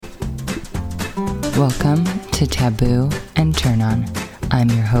Welcome to Taboo and Turn On. I'm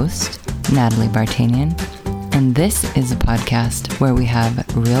your host, Natalie Bartanian, and this is a podcast where we have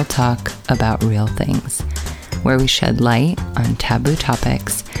real talk about real things, where we shed light on taboo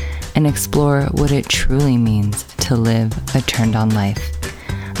topics and explore what it truly means to live a turned-on life.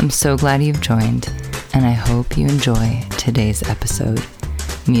 I'm so glad you've joined, and I hope you enjoy today's episode.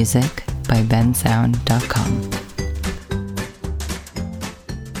 Music by bensound.com.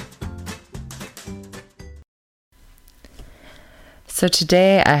 So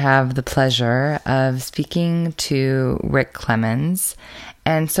today I have the pleasure of speaking to Rick Clemens.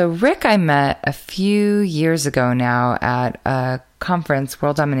 And so Rick I met a few years ago now at a conference,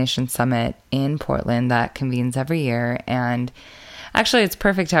 World Domination Summit in Portland that convenes every year. And actually it's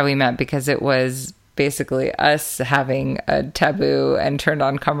perfect how we met because it was basically us having a taboo and turned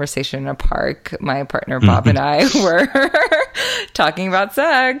on conversation in a park. My partner Bob and I were talking about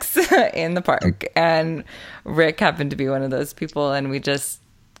sex in the park, and Rick happened to be one of those people, and we just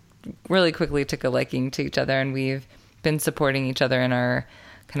really quickly took a liking to each other, and we've been supporting each other in our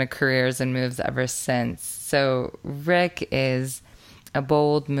kind of careers and moves ever since. So Rick is a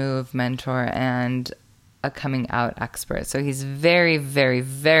bold move mentor and a coming out expert. So he's very, very,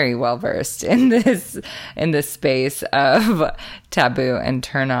 very well versed in this space of taboo and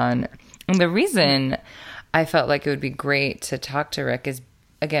turn on. And the reason I felt like it would be great to talk to Rick is,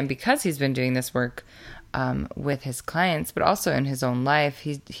 again, because he's been doing this work with his clients, but also in his own life.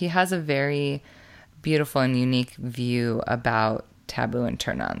 He has a very beautiful and unique view about taboo and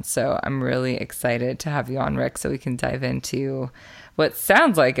turn on. So I'm really excited to have you on, Rick, so we can dive into what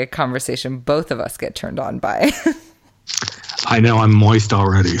sounds like a conversation both of us get turned on by. I know I'm moist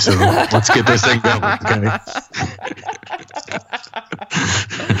already, so let's get this thing going, okay?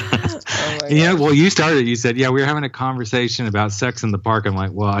 Well, you started, you said, we were having a conversation about sex in the park. I'm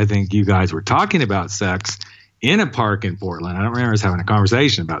like, well, I think you guys were talking about sex in a park in Portland. I don't remember us having a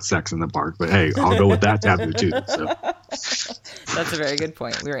conversation about sex in the park, but hey, I'll go with that taboo too. So. That's a very good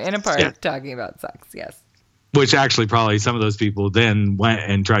point. We were in a park talking about sex, yes. Which actually probably some of those people then went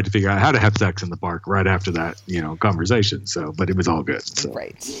and tried to figure out how to have sex in the park right after that, conversation. So, but it was all good. So.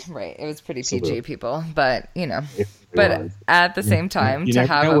 Right. It was pretty PG people, but at the same time you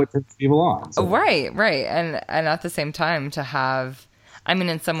know what turns people on. So. Right. And at the same time to have, I mean,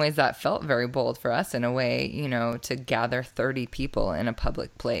 in some ways that felt very bold for us in a way, to gather 30 people in a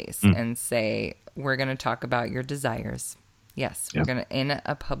public place and say, we're going to talk about your desires. Yes, we're going to, in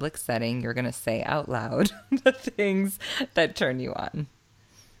a public setting, you're going to say out loud the things that turn you on.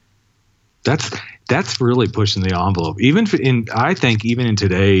 That's really pushing the envelope. I think even in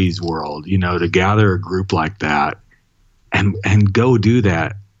today's world, to gather a group like that and go do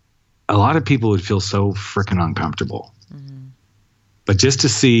that, a lot of people would feel so freaking uncomfortable. Mm-hmm. But just to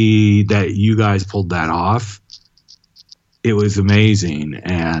see that you guys pulled that off, it was amazing.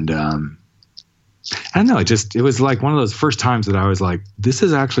 And, I don't know. It was like one of those first times that I was like, this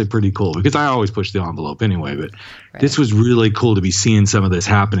is actually pretty cool, because I always push the envelope anyway, but This was really cool to be seeing some of this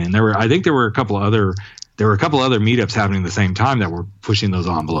happening. I think there were a couple other meetups happening at the same time that were pushing those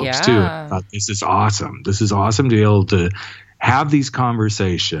envelopes too. I thought, this is awesome. This is awesome to be able to have these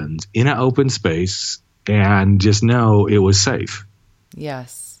conversations in an open space and just know it was safe.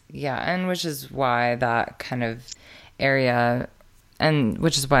 Yes. Yeah. And which is why that kind of area, and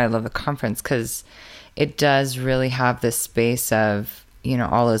which is why I love the conference, because it does really have this space of,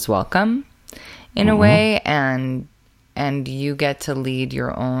 all is welcome in a way, and you get to lead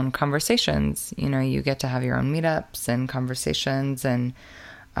your own conversations. You get to have your own meetups and conversations, and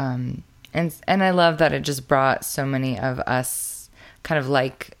I love that it just brought so many of us kind of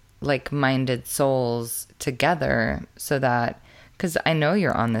like-minded souls together, so that, because I know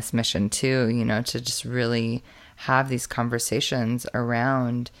you're on this mission too, to just really have these conversations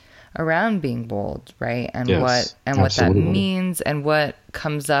around being bold, right? And what that means and what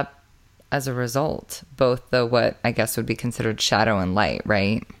comes up as a result, both what I guess would be considered shadow and light,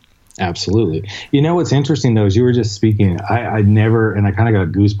 right? Absolutely. What's interesting though is you were just speaking, I never, and I kind of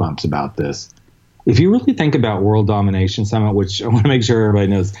got goosebumps about this. If you really think about World Domination Summit, which I want to make sure everybody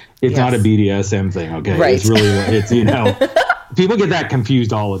knows, it's not a BDSM thing, okay? Right. It's really, people get that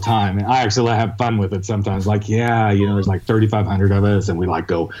confused all the time, and I actually have fun with it sometimes. Like, there's like 3,500 of us, and we like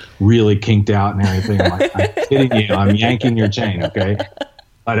go really kinked out and everything. I'm like, I'm kidding you. I'm yanking your chain, okay?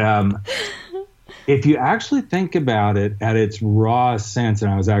 But if you actually think about it at its raw sense,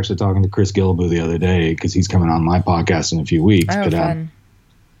 and I was actually talking to Chris Gillaboo the other day because he's coming on my podcast in a few weeks. Oh, fun.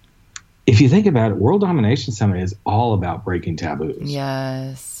 If you think about it, World Domination Summit is all about breaking taboos.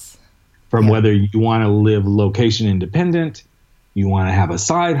 Yes. From whether you want to live location independent, you want to have a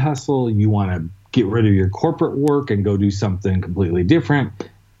side hustle, you want to get rid of your corporate work and go do something completely different.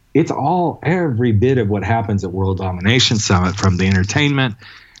 It's all every bit of what happens at World Domination Summit, from the entertainment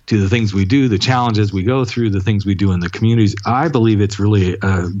to the things we do, the challenges we go through, the things we do in the communities. I believe it's really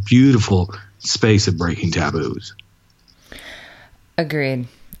a beautiful space of breaking taboos. Agreed.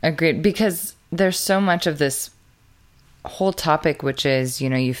 Because there's so much of this whole topic, which is,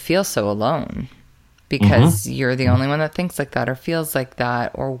 you feel so alone because you're the only one that thinks like that or feels like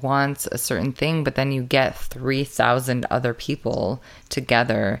that or wants a certain thing. But then you get 3,000 other people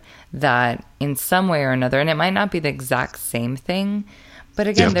together that in some way or another, and it might not be the exact same thing, but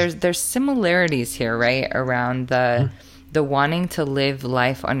again, there's similarities here, right? Around the wanting to live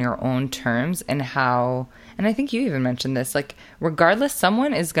life on your own terms and how, and I think you even mentioned this, like regardless,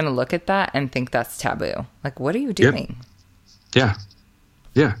 someone is going to look at that and think that's taboo. Like, what are you doing? Yeah.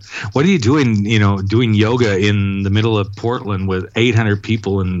 What are you doing, doing yoga in the middle of Portland with 800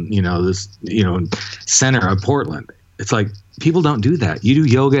 people in, this, center of Portland? It's like, people don't do that. You do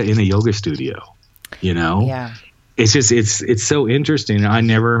yoga in a yoga studio, Yeah. It's just, it's so interesting. I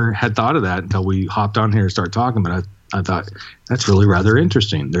never had thought of that until we hopped on here and started talking, but I thought that's really rather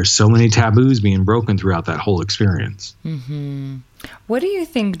interesting. There's so many taboos being broken throughout that whole experience. Mm-hmm. What do you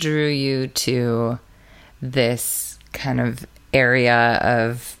think drew you to this kind of area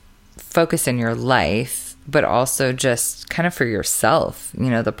of focus in your life, but also just kind of for yourself,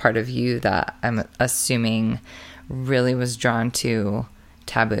 the part of you that I'm assuming really was drawn to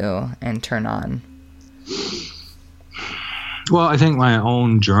taboo and turn on? Well, I think my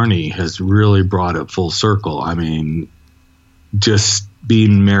own journey has really brought it full circle. I mean, just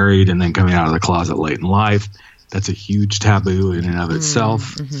being married and then coming out of the closet late in life, that's a huge taboo in and of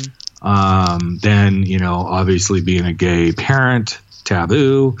itself. Then, obviously being a gay parent,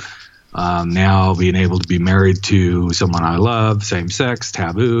 taboo. Now being able to be married to someone I love, same sex,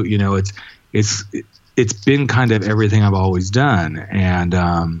 taboo. It's been kind of everything I've always done. And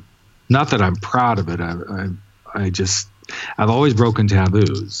not that I'm proud of it. I've always broken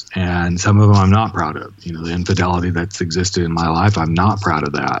taboos, and some of them I'm not proud of. The infidelity that's existed in my life, I'm not proud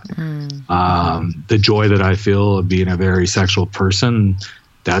of that. The joy that I feel of being a very sexual person,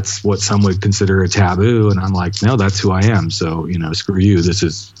 that's what some would consider a taboo. And I'm like, no, that's who I am. So, screw you. This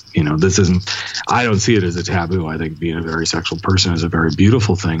isn't, I don't see it as a taboo. I think being a very sexual person is a very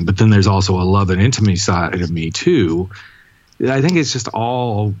beautiful thing. But then there's also a love and intimacy side of me too. I think it's just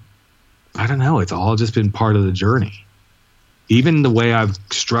all, I don't know. It's all just been part of the journey. Even the way I've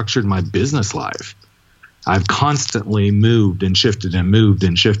structured my business life, I've constantly moved and shifted and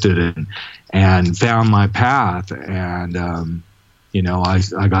found my path. And,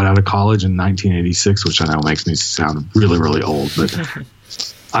 I got out of college in 1986, which I know makes me sound really, really old, but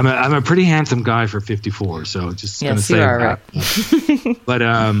I'm a pretty handsome guy for 54. So just going to say that. Right. But,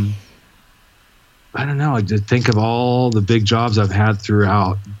 I don't know. I just think of all the big jobs I've had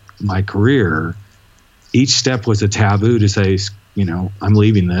throughout my career. Each step was a taboo to say, I'm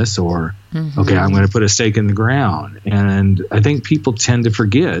leaving this, or, okay, I'm going to put a stake in the ground. And I think people tend to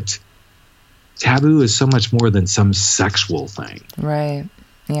forget taboo is so much more than some sexual thing. Right.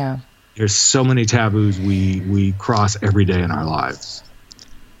 Yeah. There's so many taboos we cross every day in our lives.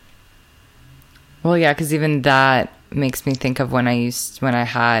 Well, yeah, because even that makes me think of when I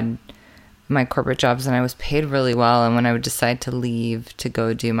had my corporate jobs and I was paid really well, and when I would decide to leave to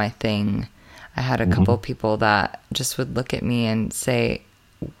go do my thing, I had a couple of people that just would look at me and say,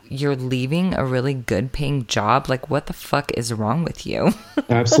 "You're leaving a really good paying job? Like, what the fuck is wrong with you?"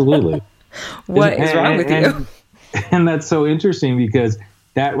 Absolutely. What is wrong with you? And that's so interesting, because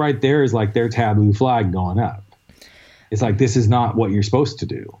that right there is like their taboo flag going up. It's like, this is not what you're supposed to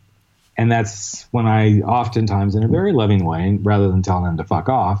do. And that's when I oftentimes, in a very loving way, rather than telling them to fuck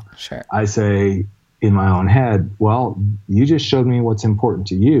off, sure, I say in my own head, well, you just showed me what's important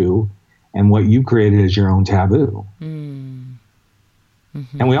to you, and what you created is your own taboo. And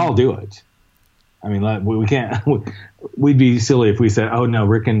we all do it. I mean, we can't, we'd be silly if we said, oh no,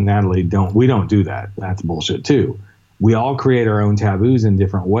 Rick and Natalie we don't do that. That's bullshit too. We all create our own taboos in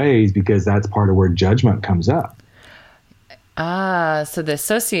different ways, because that's part of where judgment comes up. So the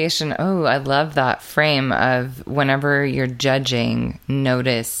association, I love that frame of whenever you're judging,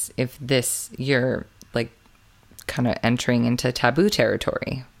 notice if you're like kind of entering into taboo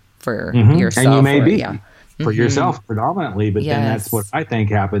territory for yourself. And you may be for yourself predominantly, but then that's what I think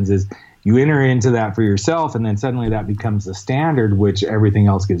happens is you enter into that for yourself, and then suddenly that becomes the standard, which everything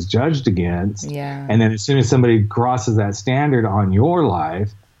else gets judged against. Yeah. And then as soon as somebody crosses that standard on your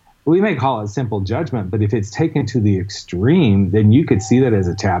life, we may call it simple judgment, but if it's taken to the extreme, then you could see that as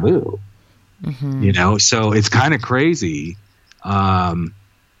a taboo. So it's kind of crazy.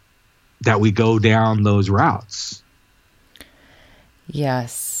 that we go down those routes.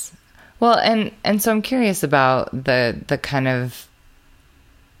 Yes. Well, and so I'm curious about the kind of,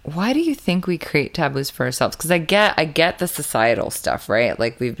 why do you think we create taboos for ourselves? Because I get the societal stuff, right?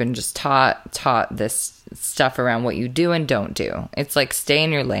 Like we've been just taught this stuff around what you do and don't do. It's like stay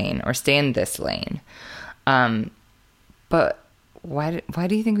in your lane or stay in this lane. But why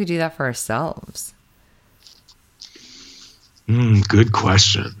do you think we do that for ourselves? Good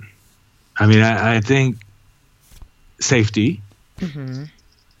question. I mean, I think safety. Mm-hmm.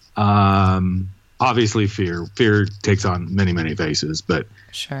 Obviously fear takes on many faces, but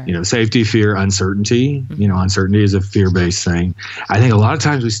sure. Safety, fear, uncertainty, Mm-hmm. Uncertainty is a fear-based thing. I think a lot of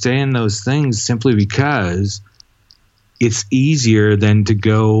times we stay in those things simply because it's easier than to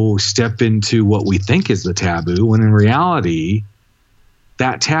go step into what we think is the taboo, when in reality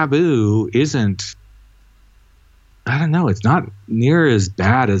that taboo isn't, I don't know, it's not near as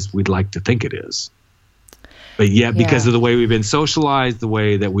bad as we'd like to think it is. But yet, because of the way we've been socialized, the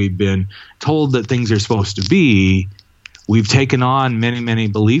way that we've been told that things are supposed to be, we've taken on many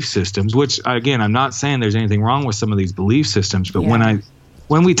belief systems, which, again, I'm not saying there's anything wrong with some of these belief systems, but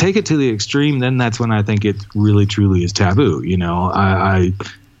when we take it to the extreme, then that's when I think it really, truly is taboo.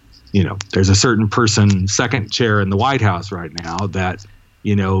 There's a certain person, second chair in the White House right now, that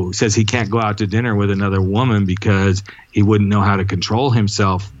says he can't go out to dinner with another woman because he wouldn't know how to control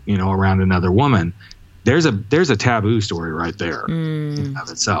himself, around another woman. There's a taboo story right there in of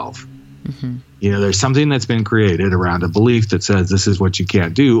itself. Mm-hmm. There's something that's been created around a belief that says this is what you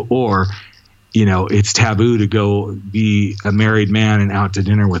can't do, or, it's taboo to go be a married man and out to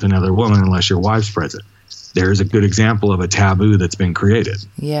dinner with another woman unless your wife's present. There's a good example of a taboo that's been created.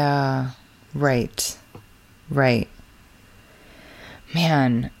 Yeah. Right.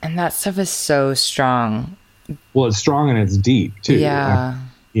 Man, and that stuff is so strong. Well, it's strong and it's deep too. Yeah.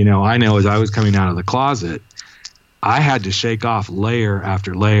 I know as I was coming out of the closet, I had to shake off layer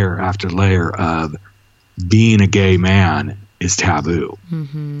after layer after layer of being a gay man is taboo,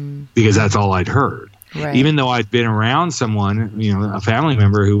 Mm-hmm. because that's all I'd heard. Right. Even though I'd been around someone, a family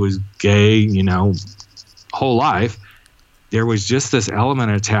member who was gay, whole life, there was just this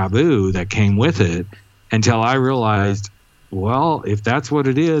element of taboo that came with it until I realized, well, if that's what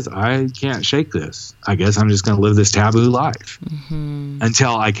it is, I can't shake this. I guess I'm just going to live this taboo life. Mm-hmm.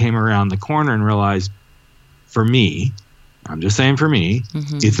 Until I came around the corner and realized, for me, I'm just saying for me,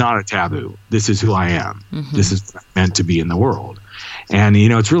 Mm-hmm. it's not a taboo. This is who I am. Mm-hmm. This is what I'm meant to be in the world. And,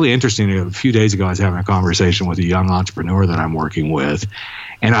 it's really interesting. A few days ago, I was having a conversation with a young entrepreneur that I'm working with.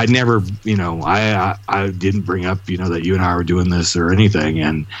 And I'd never, I didn't bring up, that you and I were doing this or anything.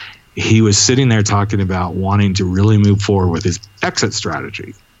 And he was sitting there talking about wanting to really move forward with his exit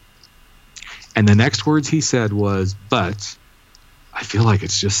strategy. And the next words he said was, but I feel like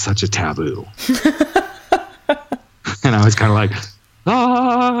it's just such a taboo. And I was kind of like,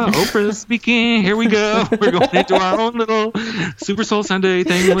 Oprah speaking, here we go. We're going into our own little Super Soul Sunday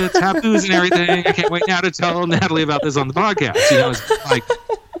thing with taboos and everything. I can't wait now to tell Natalie about this on the podcast. It's like,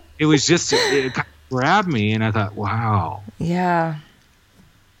 it was just, it kind of grabbed me, and I thought, wow. Yeah.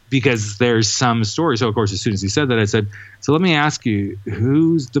 Because there's some story. So, of course, as soon as he said that, I said, so let me ask you,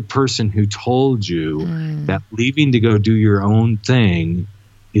 who's the person who told you that leaving to go do your own thing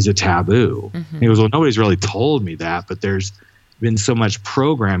is a taboo? Mm-hmm. He goes, well, nobody's really told me that, but there's been so much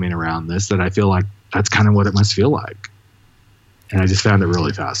programming around this that I feel like that's kind of what it must feel like. And I just found it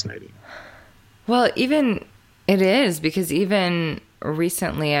really fascinating. Well, even it is, because even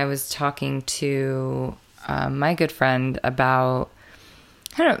recently I was talking to my good friend about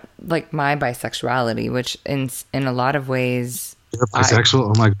kind of like my bisexuality, which in a lot of ways... You're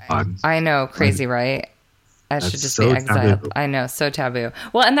bisexual? Oh my God. I know, crazy, right? I should That's just so be exiled. taboo. I know, so taboo.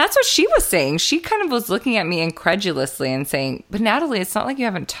 Well, and that's what she was saying. She kind of was looking at me incredulously and saying, but Natalie, it's not like you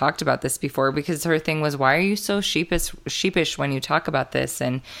haven't talked about this before, because her thing was, why are you so sheepish when you talk about this?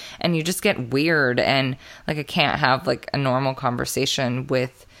 And you just get weird. And like, I can't have like a normal conversation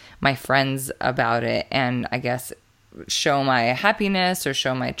with my friends about it. And I guess show my happiness or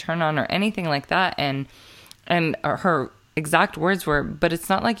show my turn on or anything like that. And her exact words were, but it's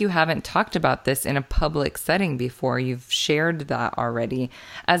not like you haven't talked about this in a public setting before. You've shared that already,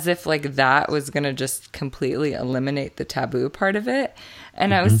 as if like that was going to just completely eliminate the taboo part of it.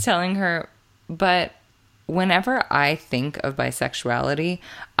 And I was telling her, but whenever I think of bisexuality,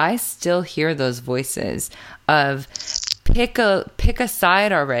 I still hear those voices of pick a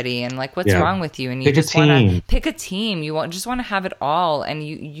side already, and like, what's wrong with you? And you pick just a want to team. pick a team. You just want to have it all, and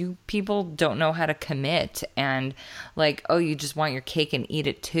you people don't know how to commit, and like, oh, you just want your cake and eat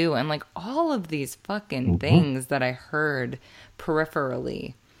it too, and like all of these fucking things that I heard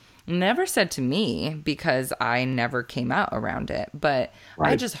peripherally. Never said to me because I never came out around it. But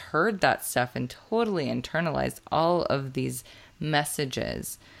I just heard that stuff and totally internalized all of these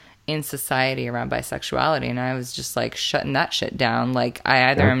messages in society around bisexuality. And I was just like shutting that shit down. Like, I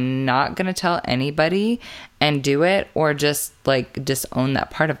either am not going to tell anybody and do it, or just like disown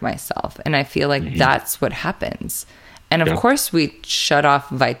that part of myself. And I feel like that's what happens. And of course we shut off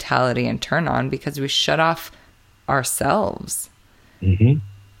vitality and turn on because we shut off ourselves. Mm-hmm.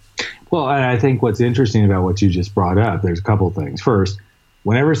 Well, and I think what's interesting about what you just brought up, there's a couple of things. First,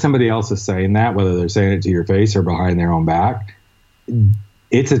 whenever somebody else is saying that, whether they're saying it to your face or behind their own back,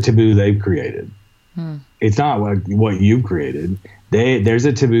 it's a taboo they've created. It's not what you've created. There's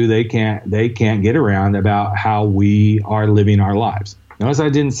a taboo they can't get around about how we are living our lives. Notice I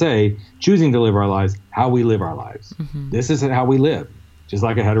didn't say choosing to live our lives, how we live our lives. This is how we live, just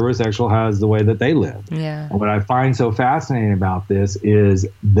like a heterosexual has the way that they live. Yeah. And what I find so fascinating about this is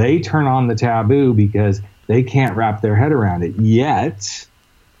they turn on the taboo because they can't wrap their head around it yet.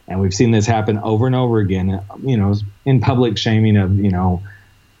 And we've seen this happen over and over again, in public shaming of,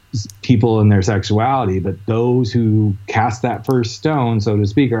 people and their sexuality. But those who cast that first stone, so to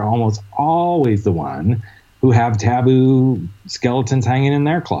speak, are almost always the one who have taboo skeletons hanging in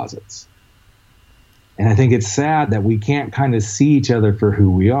their closets. And I think it's sad that we can't kind of see each other for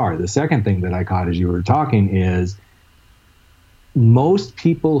who we are. The second thing that I caught as you were talking is most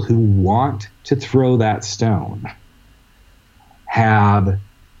people who want to throw that stone have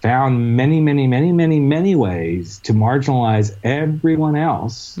found many, many, many, many, many ways to marginalize everyone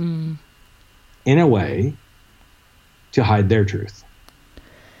else in a way to hide their truth.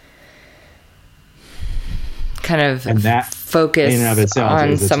 Kind of and that focus in and of itself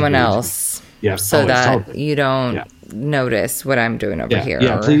on someone else, so that totally. You don't notice what I'm doing over here.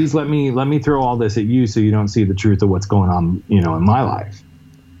 Yeah, please let me throw all this at you so you don't see the truth of what's going on, in my life.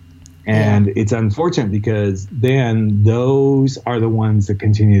 And it's unfortunate because then those are the ones that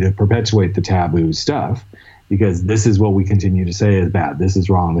continue to perpetuate the taboo stuff, because this is what we continue to say is bad. This is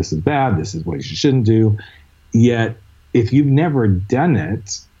wrong. This is bad. This is what you shouldn't do. Yet, if you've never done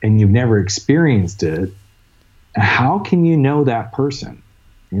it and you've never experienced it, how can you know that person?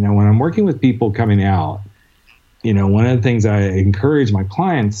 When I'm working with people coming out, one of the things I encourage my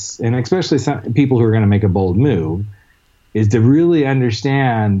clients, and especially some people who are going to make a bold move, is to really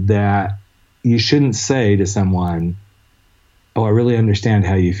understand that you shouldn't say to someone, "Oh, I really understand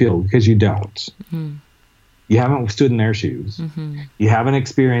how you feel," because you don't. You haven't stood in their shoes. You haven't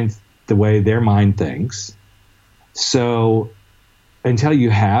experienced the way their mind thinks. So until you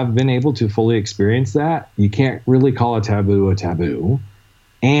have been able to fully experience that, you can't really call a taboo,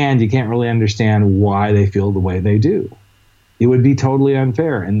 and you can't really understand why they feel the way they do. It would be totally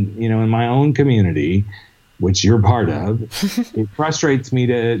unfair. And, in my own community, which you're part of, it frustrates me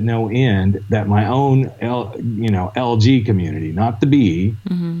to no end that my own, LG community, not the B,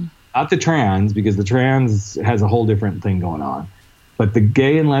 not the trans, because the trans has a whole different thing going on, but the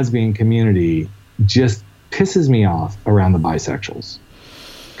gay and lesbian community just pisses me off around the bisexuals,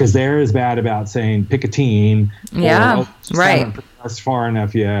 because they're as bad about saying pick a team. Haven't progressed far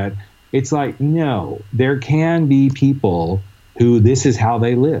enough yet. It's like, no, there can be people who this is how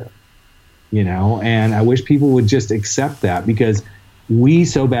they live, and I wish people would just accept that, because we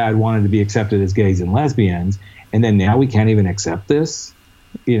so bad wanted to be accepted as gays and lesbians, and then now we can't even accept this.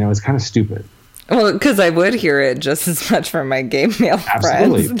 It's kind of stupid. Well, because I would hear it just as much from my gay male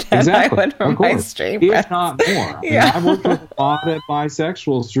friends than I would from my straight friends. If not more. I've worked with a lot of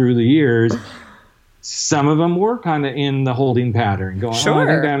bisexuals through the years. Some of them were kind of in the holding pattern, going, "Oh, I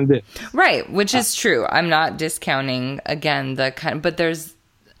think I'm this." Right, which is true. I'm not discounting, again, but there's,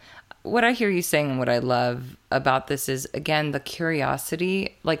 what I hear you saying and what I love about this is, again, the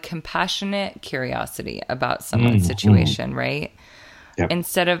curiosity, like compassionate curiosity about someone's situation, right? Yep.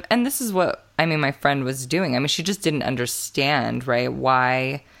 Instead of, and this is what, my friend was doing. She just didn't understand, right,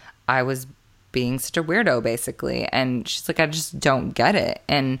 why I was being such a weirdo, basically. And she's like, I just don't get it.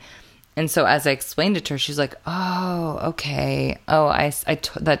 And so as I explained it to her, she's like, oh, okay. Oh,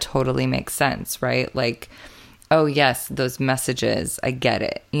 that totally makes sense, right? Like, oh, yes, those messages, I get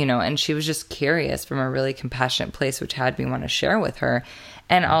it, and she was just curious from a really compassionate place, which had me want to share with her,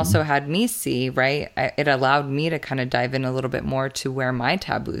 and also had me see, right? It allowed me to kind of dive in a little bit more to where my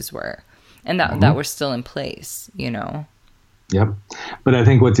taboos were, and that were still in place, Yep. But I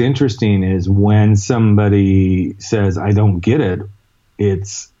think what's interesting is when somebody says, I don't get it,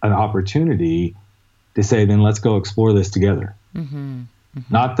 it's an opportunity to say, then let's go explore this together.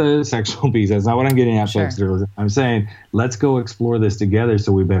 Not the sexual piece. That's not what I'm getting at, folks. I'm saying, let's go explore this together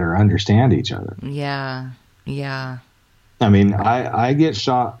so we better understand each other. Yeah. I get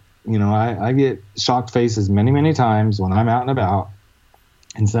shot I get shocked faces many times when I'm out and about,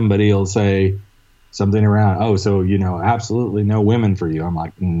 and somebody will say something around, oh, so, absolutely no women for you. I'm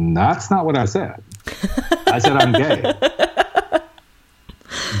like, that's not what I said. I said I'm gay.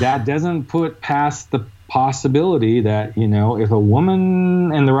 That doesn't put past the possibility that, if a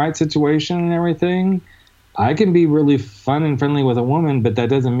woman in the right situation and everything, I can be really fun and friendly with a woman, but that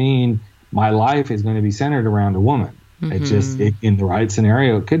doesn't mean my life is going to be centered around a woman. Mm-hmm. It just, in the right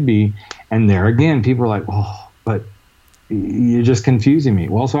scenario, it could be. And there again, people are like, oh, but you're just confusing me.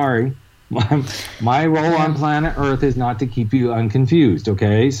 Well, sorry. My role on planet Earth is not to keep you unconfused,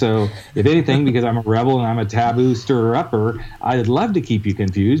 okay? So if anything, because I'm a rebel and I'm a taboo stirrer-upper, I'd love to keep you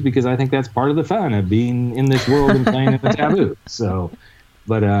confused because I think that's part of the fun of being in this world and playing in the taboo. So,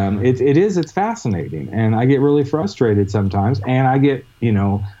 but it's fascinating. And I get really frustrated sometimes. And I get,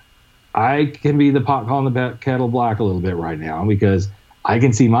 I can be the pot calling the kettle black a little bit right now because I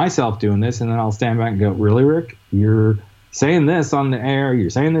can see myself doing this. And then I'll stand back and go, really, Rick? You're saying this on the air, you're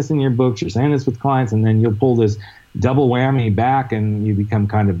saying this in your books, you're saying this with clients, and then you'll pull this double whammy back and you become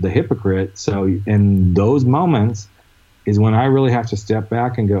kind of the hypocrite. So in those moments is when I really have to step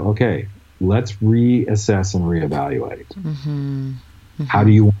back and go, okay, let's reassess and reevaluate. Mm-hmm. Mm-hmm. How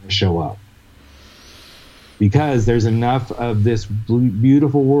do you want to show up? Because there's enough of this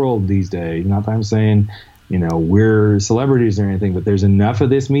beautiful world these days. Not that I'm saying, we're celebrities or anything, but there's enough of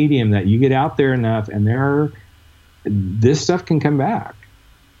this medium that you get out there enough and this stuff can come back.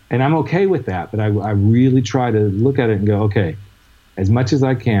 And I'm okay with that. But I really try to look at it and go, okay, as much as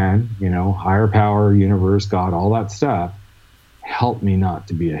I can, higher power, universe, God, all that stuff, help me not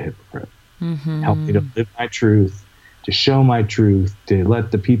to be a hypocrite. Mm-hmm. Help me to live my truth, to show my truth, to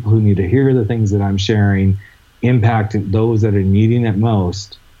let the people who need to hear the things that I'm sharing impact those that are needing it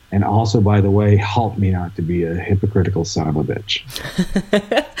most. And also, by the way, help me not to be a hypocritical son of a bitch.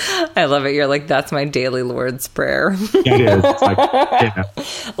 I love it. You're like, that's my daily Lord's prayer. It is. It's like, yeah.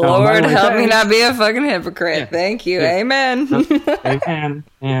 Lord, help me not be a fucking hypocrite. Yeah. Thank you. Yeah. Amen. Amen.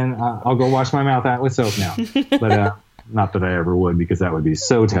 And I'll go wash my mouth out with soap now. But not that I ever would, because that would be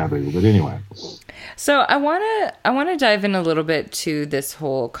so taboo. But anyway. So I want to dive in a little bit to this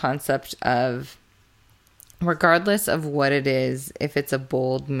whole concept of, regardless of what it is, if it's a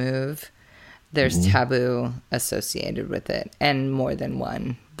bold move, there's taboo associated with it, and more than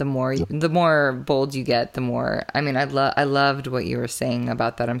one. The more bold you get, the more. I mean, I loved what you were saying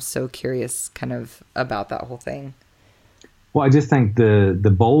about that. I'm so curious, kind of, about that whole thing. Well, I just think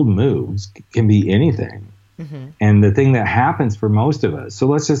the bold moves can be anything, and the thing that happens for most of us. So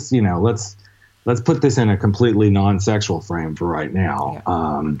let's just let's put this in a completely non-sexual frame for right now.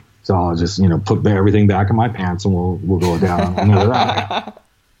 Yeah. So I'll just, put everything back in my pants and we'll go down another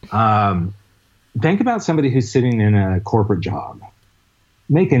route. Think about somebody who's sitting in a corporate job,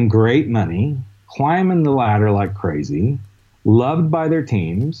 making great money, climbing the ladder like crazy, loved by their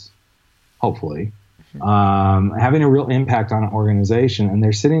teams, hopefully, having a real impact on an organization, and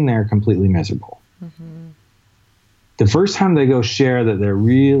they're sitting there completely miserable. Mm-hmm. The first time they go share that they're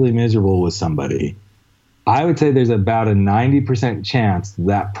really miserable with somebody, I would say there's about a 90% chance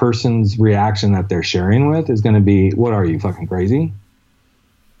that person's reaction that they're sharing with is going to be, what are you, fucking crazy?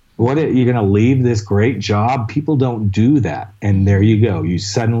 What, you're going to leave this great job? People don't do that. And there you go. You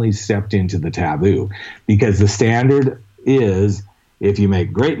suddenly stepped into the taboo, because the standard is, if you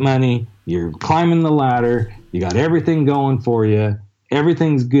make great money, you're climbing the ladder, you got everything going for you,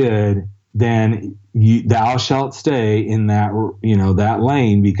 everything's good, then thou shalt stay in that, that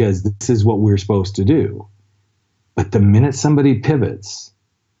lane, because this is what we're supposed to do. But the minute somebody pivots,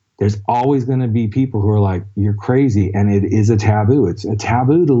 there's always going to be people who are like, you're crazy. And it is a taboo. It's a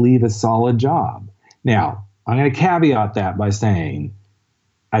taboo to leave a solid job. Now, I'm going to caveat that by saying,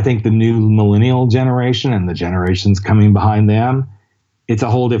 I think the new millennial generation and the generations coming behind them, it's a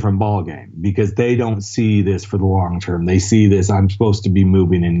whole different ballgame, because they don't see this for the long term. They see this, I'm supposed to be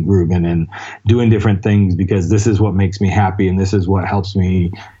moving and grooving and doing different things because this is what makes me happy and this is what helps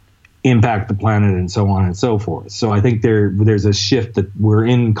me impact the planet, and so on and so forth. So I think there's a shift, that we're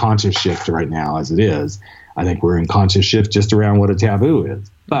in conscious shift right now as it is. I think we're in conscious shift just around what a taboo is.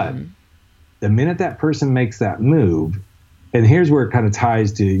 But the minute that person makes that move, and here's where it kind of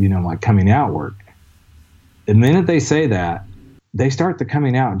ties to, my coming out work. The minute they say that, they start the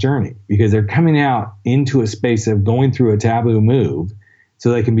coming out journey, because they're coming out into a space of going through a taboo move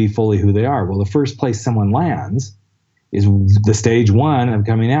so they can be fully who they are. Well, the first place someone lands is the stage one of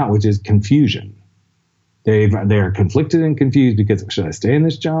coming out, which is confusion. They're conflicted and confused because should I stay in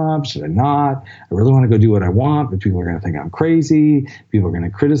this job? Should I not? I really want to go do what I want, but people are going to think I'm crazy. People are going to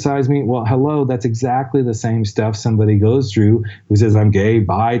criticize me. Well, hello, that's exactly the same stuff somebody goes through who says I'm gay,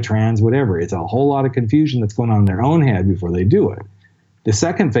 bi, trans, whatever. It's a whole lot of confusion that's going on in their own head before they do it. The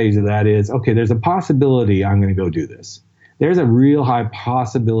second phase of that is, okay, there's a possibility I'm going to go do this. There's a real high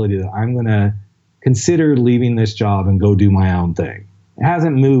possibility that I'm going to consider leaving this job and go do my own thing. It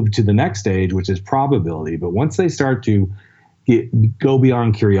hasn't moved to the next stage, which is probability. But once they start to go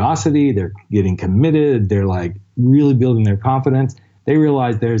beyond curiosity, they're getting committed, they're like really building their confidence, they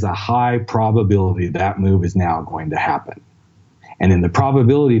realize there's a high probability that move is now going to happen. And in the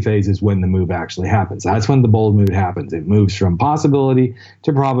probability phase is when the move actually happens. That's when the bold move happens. It moves from possibility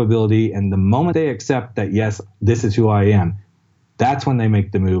to probability. And the moment they accept that, yes, this is who I am, that's when they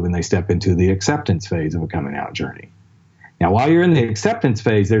make the move and they step into the acceptance phase of a coming out journey. Now, while you're in the acceptance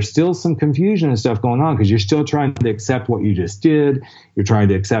phase, there's still some confusion and stuff going on because you're still trying to accept what you just did. You're trying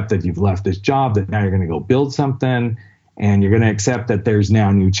to accept that you've left this job, that now you're going to go build something, and you're going to accept that there's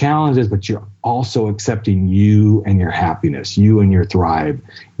now new challenges, but you're also accepting you and your happiness, you and your thrive,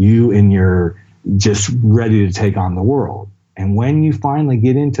 you and your just ready to take on the world. And when you finally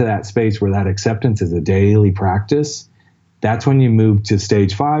get into that space where that acceptance is a daily practice, that's when you move to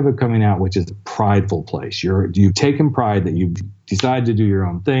stage 5 of coming out, which is a prideful place. You've taken pride that you decide to do your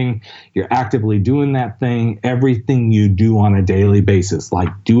own thing. You're actively doing that thing. Everything you do on a daily basis, like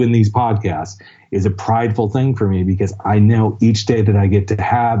doing these podcasts, is a prideful thing for me because I know each day that I get to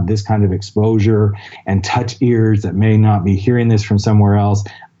have this kind of exposure and touch ears that may not be hearing this from somewhere else.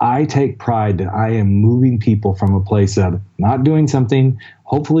 I take pride that I am moving people from a place of not doing something,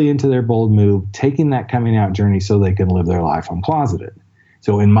 hopefully into their bold move, taking that coming out journey so they can live their life uncloseted.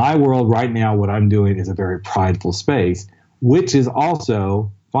 So in my world right now, what I'm doing is a very prideful space, which is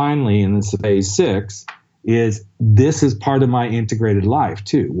also finally in this phase 6 this is part of my integrated life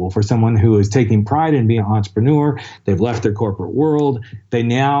too. Well, for someone who is taking pride in being an entrepreneur, they've left their corporate world, they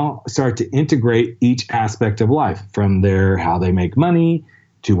now start to integrate each aspect of life from how they make money,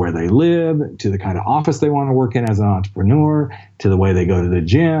 to where they live, to the kind of office they want to work in as an entrepreneur, to the way they go to the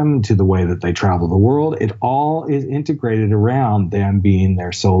gym, to the way that they travel the world. It all is integrated around them being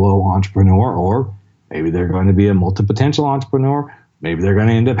their solo entrepreneur, or maybe they're going to be a multi-potential entrepreneur. Maybe they're going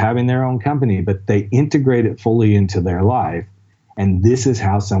to end up having their own company, but they integrate it fully into their life. And this is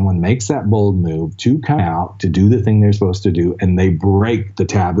how someone makes that bold move to come out, to do the thing they're supposed to do, and they break the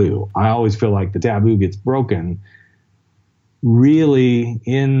taboo. I always feel like the taboo gets broken really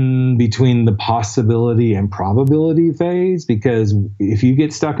in between the possibility and probability phase, because if you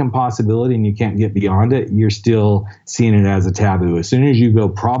get stuck in possibility and you can't get beyond it, you're still seeing it as a taboo. As soon as you go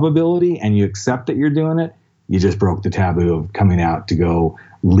probability and you accept that you're doing it, you just broke the taboo of coming out to go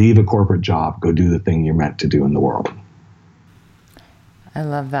leave a corporate job, go do the thing you're meant to do in the world. I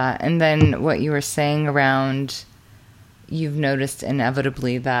love that. And then what you were saying around, you've noticed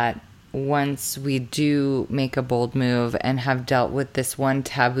inevitably that once we do make a bold move and have dealt with this one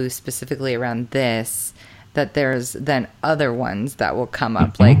taboo specifically around this, that there's then other ones that will come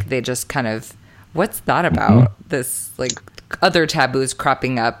up. Mm-hmm. Like they just kind of, what's that about? Mm-hmm. This like other taboos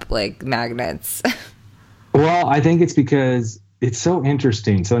cropping up like magnets. Well, I think it's because it's so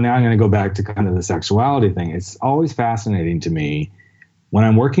interesting. So now I'm going to go back to kind of the sexuality thing. It's always fascinating to me when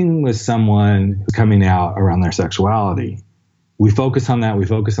I'm working with someone who's coming out around their sexuality. We focus on that, we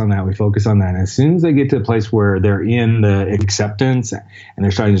focus on that, we focus on that. And as soon as they get to a place where they're in the acceptance and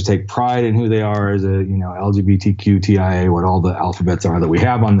they're starting to take pride in who they are as a, LGBTQ, TIA, what all the alphabets are that we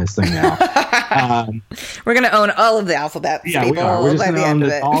have on this thing now. We're going to own all of the alphabets. Yeah, we are. We're just going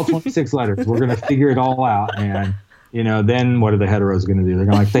to own all 26 letters. We're going to figure it all out. And, then what are the heteros going to do? They're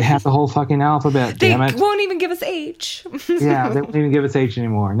going to they have the whole fucking alphabet. They damn it. Won't even give us H. Yeah, they won't even give us H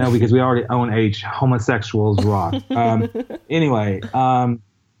anymore. No, because we already own H. Homosexuals rock. Anyway,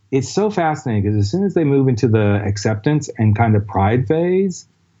 it's so fascinating because as soon as they move into the acceptance and kind of pride phase,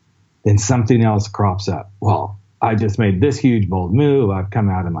 then something else crops up. Well, I just made this huge, bold move. I've come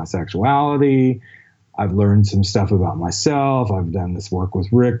out of my sexuality. I've learned some stuff about myself. I've done this work with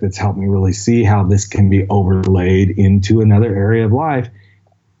Rick that's helped me really see how this can be overlaid into another area of life.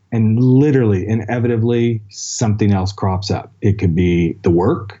 And literally, inevitably, something else crops up. It could be the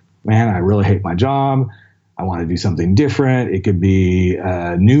work. Man, I really hate my job. I want to do something different. It could be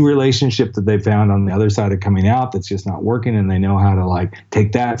a new relationship that they found on the other side of coming out that's just not working, and they know how to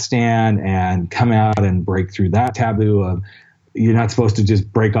take that stand and come out and break through that taboo of you're not supposed to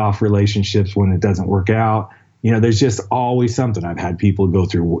just break off relationships when it doesn't work out. There's just always something. I've had people go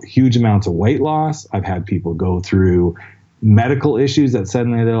through huge amounts of weight loss. I've had people go through medical issues that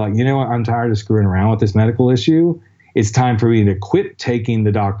suddenly they're like, you know what, I'm tired of screwing around with this medical issue. It's time for me to quit taking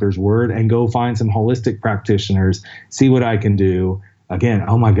the doctor's word and go find some holistic practitioners, see what I can do. Again,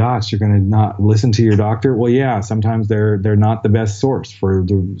 oh my gosh, you're going to not listen to your doctor? Well, yeah, sometimes they're not the best source for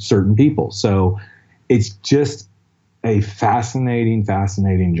the certain people. So it's just a fascinating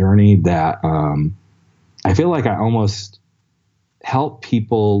journey that I feel like I almost help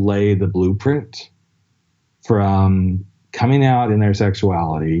people lay the blueprint from coming out in their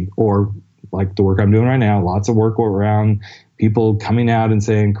sexuality, or like the work I'm doing right now, lots of work around people coming out and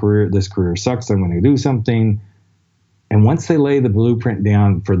saying, this career sucks, I'm going to do something. And once they lay the blueprint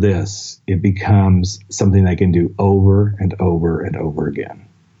down for this, it becomes something they can do over and over and over again.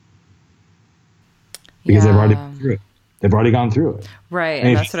 Because they've already gone through it. They've already gone through it. Right,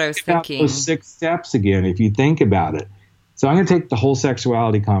 and that's what I was thinking. Those 6 steps again, if you think about it. So I'm going to take the whole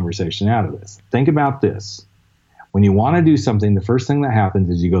sexuality conversation out of this. Think about this. When you want to do something, the first thing that happens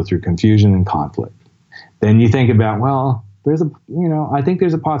is you go through confusion and conflict. Then you think about, well, I think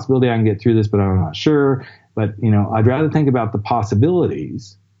there's a possibility I can get through this, but I'm not sure. But, I'd rather think about the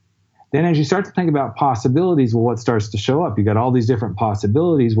possibilities. Then as you start to think about possibilities, well, what starts to show up? You got all these different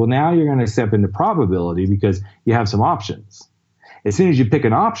possibilities. Well, now you're going to step into probability because you have some options. As soon as you pick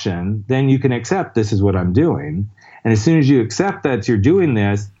an option, then you can accept this is what I'm doing. And as soon as you accept that you're doing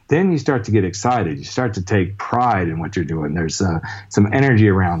this, then you start to get excited. You start to take pride in what you're doing. There's some energy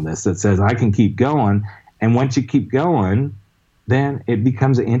around this that says, I can keep going. And once you keep going, then it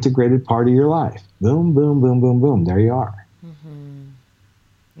becomes an integrated part of your life. Boom, boom, boom, boom, boom. There you are. Mm-hmm.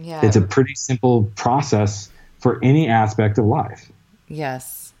 Yeah. It's a pretty simple process for any aspect of life.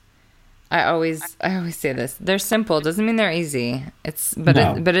 Yes. I always say this. They're simple. Doesn't mean they're easy. But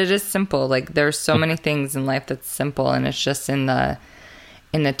it is simple. Like there's so many things in life that's simple, and it's just in the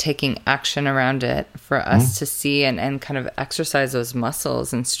taking action around it for us to see and kind of exercise those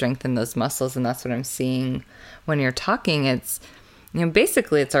muscles and strengthen those muscles. And that's what I'm seeing when you're talking. It's,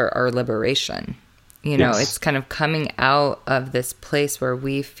 basically it's our liberation. It's kind of coming out of this place where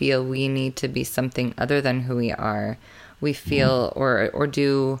we feel we need to be something other than who we are. We feel or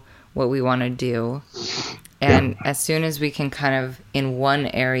do what we want to do. And as soon as we can kind of in one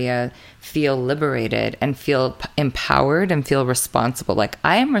area feel liberated and feel empowered and feel responsible, like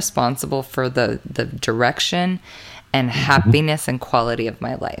I am responsible for the direction and happiness and quality of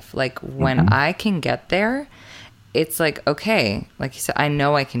my life. Like when I can get there, it's like, okay, like you said, I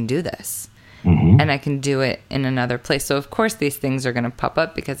know I can do this and I can do it in another place. So of course these things are going to pop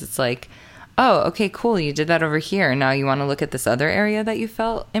up because it's like, oh, okay, cool. You did that over here. Now you want to look at this other area that you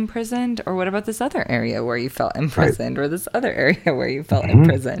felt imprisoned? Or what about this other area where you felt imprisoned? Right. Or this other area where you felt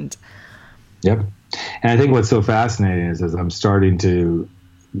imprisoned? Yep. And I think what's so fascinating is as I'm starting to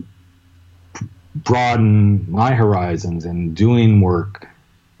broaden my horizons and doing work,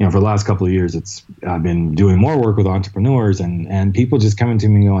 for the last couple of years, I've been doing more work with entrepreneurs and people just coming to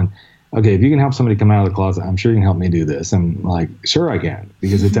me going, okay, if you can help somebody come out of the closet, I'm sure you can help me do this. I'm like, sure I can,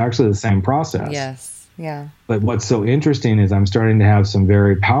 because it's actually the same process. Yes. Yeah. But what's so interesting is I'm starting to have some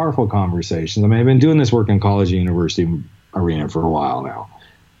very powerful conversations. I mean, I've been doing this work in college and university arena for a while now.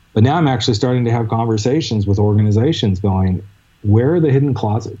 But now I'm actually starting to have conversations with organizations going, where are the hidden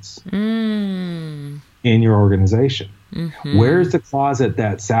closets in your organization? Where's the closet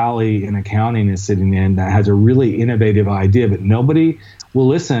that Sally in accounting is sitting in that has a really innovative idea, but nobody will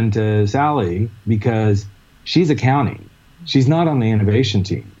listen to Sally because she's accounting. She's not on the innovation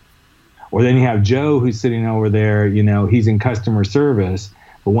team. Or then you have Joe who's sitting over there, he's in customer service.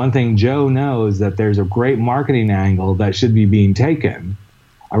 But one thing Joe knows that there's a great marketing angle that should be being taken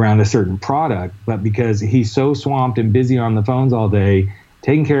around a certain product. But because he's so swamped and busy on the phones all day,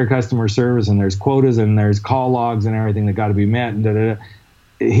 taking care of customer service, and there's quotas and there's call logs and everything that got to be met,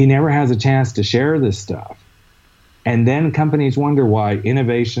 he never has a chance to share this stuff. And then companies wonder why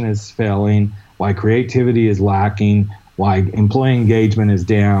innovation is failing, why creativity is lacking, why employee engagement is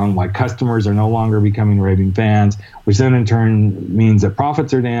down, why customers are no longer becoming raving fans, which then in turn means that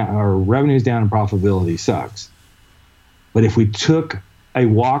profits are down, or revenue's down, and profitability sucks. But if we took a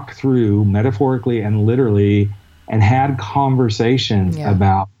walk through metaphorically and literally and had conversations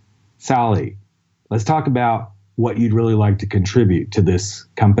about, Sally, let's talk about what you'd really like to contribute to this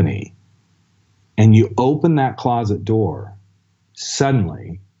company. And you open that closet door,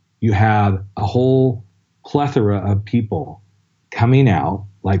 suddenly you have a whole plethora of people coming out,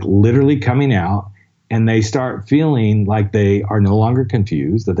 like literally coming out, and they start feeling like they are no longer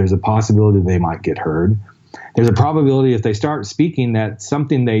confused, that there's a possibility they might get heard. There's a probability if they start speaking that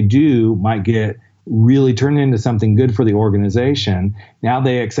something they do might get really turned into something good for the organization. Now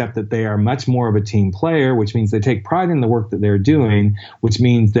they accept that they are much more of a team player, which means they take pride in the work that they're doing, which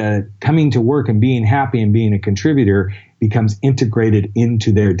means that coming to work and being happy and being a contributor becomes integrated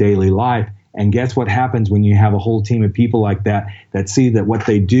into their daily life. And guess what happens when you have a whole team of people like that, that see that what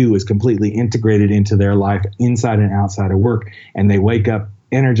they do is completely integrated into their life inside and outside of work, and they wake up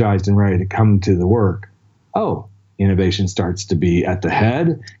energized and ready to come to the work? Oh, innovation starts to be at the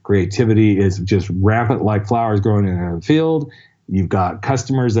head. Creativity is just rampant like flowers growing in a field. You've got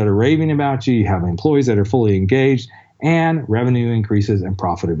customers that are raving about you. You have employees that are fully engaged, and revenue increases and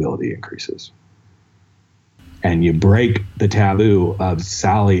profitability increases. And you break the taboo of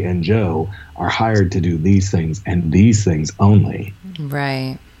Sally and Joe are hired to do these things and these things only.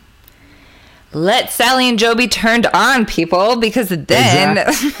 Right. Let Sally and Joe be turned on, people, because then...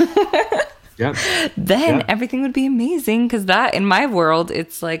 Exactly. Yep. Then everything would be amazing, because that, in my world,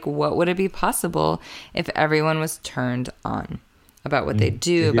 it's like, what would it be possible if everyone was turned on about what they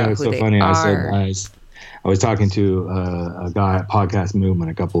do, about who they are? I was talking to a guy at Podcast Movement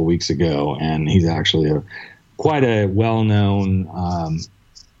a couple of weeks ago, and he's actually quite a well-known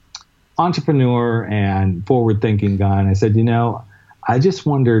entrepreneur and forward-thinking guy. And I said, I just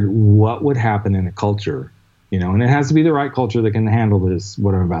wondered what would happen in a culture, and it has to be the right culture that can handle this,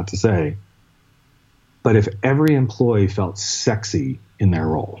 what I'm about to say. But if every employee felt sexy in their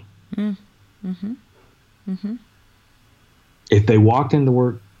role, if they walked into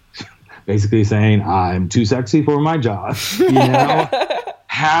work basically saying, I'm too sexy for my job,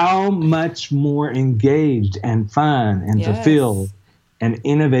 how much more engaged and fun and fulfilled and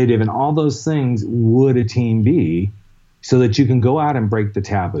innovative and all those things would a team be, so that you can go out and break the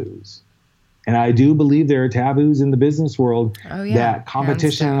taboos. And I do believe there are taboos in the business world, that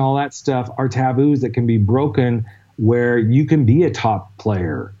competition and all that stuff are taboos that can be broken, where you can be a top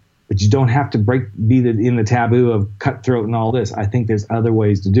player, but you don't have to be in the taboo of cutthroat and all this. I think there's other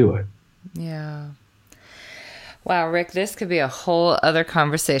ways to do it. Yeah. Wow, Rick, this could be a whole other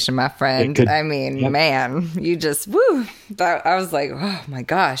conversation, my friend. Man, you just, I was like, oh my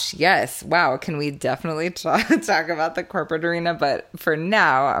gosh, yes. Wow, can we definitely talk about the corporate arena? But for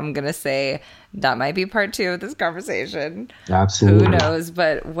now, I'm going to say that might be part 2 of this conversation. Absolutely. Who knows?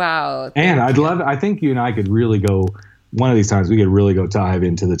 But wow. And I think you and I could really go, one of these times we could really go dive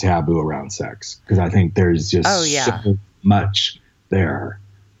into the taboo around sex. Because I think there's just so much there,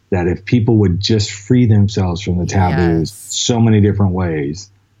 that if people would just free themselves from the taboos so many different ways,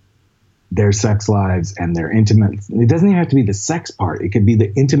 their sex lives and their intimate, it doesn't even have to be the sex part. It could be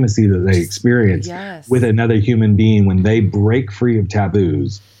the intimacy that they experience with another human being when they break free of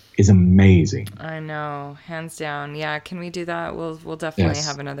taboos is amazing. I know, hands down. Yeah, can we do that? We'll definitely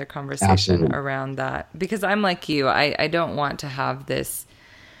have another conversation around that, because I'm like you. I don't want to have this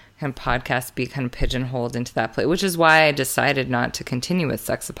kind of podcast be kind of pigeonholed into that place, which is why I decided not to continue with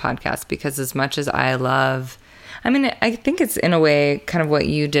Sex the Podcast, because as much as I think it's in a way kind of what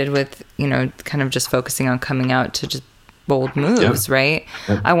you did with, kind of just focusing on coming out to just bold moves, right?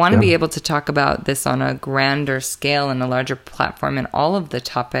 I want to be able to talk about this on a grander scale and a larger platform and all of the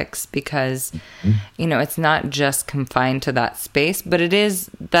topics, because, it's not just confined to that space, but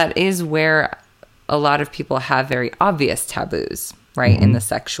that is where a lot of people have very obvious taboos, right, in the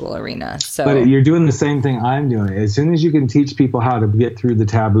sexual arena. So, but you're doing the same thing I'm doing. As soon as you can teach people how to get through the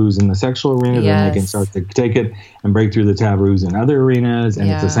taboos in the sexual arena, then they can start to take it and break through the taboos in other arenas. And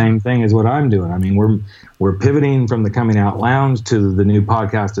it's the same thing as what I'm doing. I mean, we're pivoting from the Coming Out Lounge to the new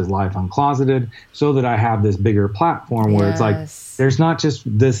podcast is Life Uncloseted, so that I have this bigger platform where it's like, there's not just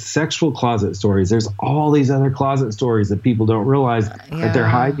this sexual closet stories. There's all these other closet stories that people don't realize that they're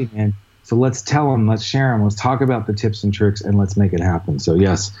hiding in. So let's tell them, let's share them, let's talk about the tips and tricks, and let's make it happen. So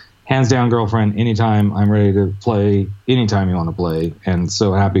yes, hands down, girlfriend, anytime I'm ready to play, anytime you want to play. And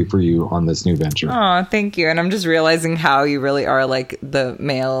so happy for you on this new venture. Oh, thank you. And I'm just realizing how you really are like the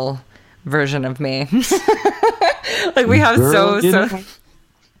male version of me. Like we have so.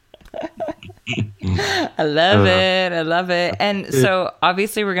 I love it. I love it. And so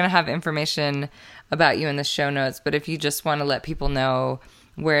obviously we're going to have information about you in the show notes, but if you just want to let people know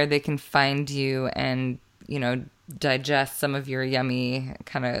where they can find you and, digest some of your yummy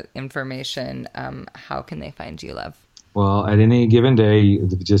kind of information, how can they find you, love? Well, at any given day,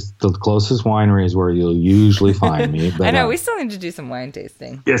 just the closest winery is where you'll usually find me. But, I know, we still need to do some wine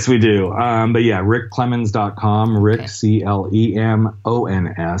tasting. Yes, we do. But yeah, rickclemons.com, Rick,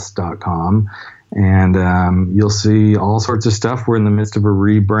 CLEMONS.com. And you'll see all sorts of stuff. We're in the midst of a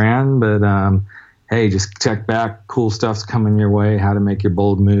rebrand, but hey, just check back. Cool stuff's coming your way. How to make your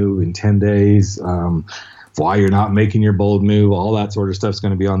bold move in 10 days. why you're not making your bold move. All that sort of stuff's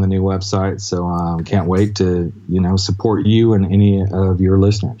going to be on the new website. So can't wait to, support you and any of your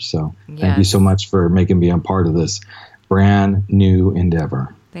listeners. So thank you so much for making me a part of this brand new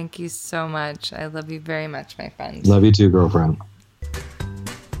endeavor. Thank you so much. I love you very much, my friend. Love you too, girlfriend.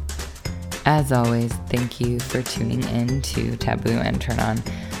 As always, thank you for tuning in to Taboo and Turn On.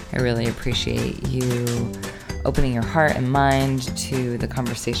 I really appreciate you opening your heart and mind to the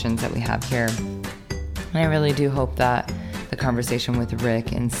conversations that we have here. And I really do hope that the conversation with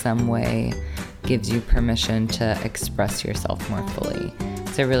Rick in some way gives you permission to express yourself more fully.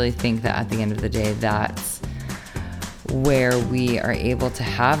 So I really think that at the end of the day, that's where we are able to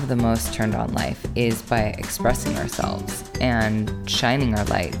have the most turned on life, is by expressing ourselves and shining our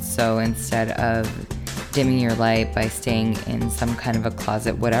lights. So instead of dimming your light by staying in some kind of a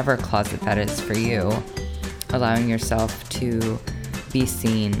closet, whatever closet that is for you, allowing yourself to be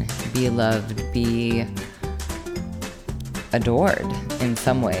seen, be loved, be adored in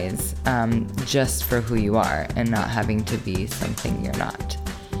some ways, just for who you are and not having to be something you're not.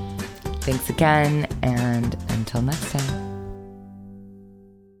 Thanks again, and until next time.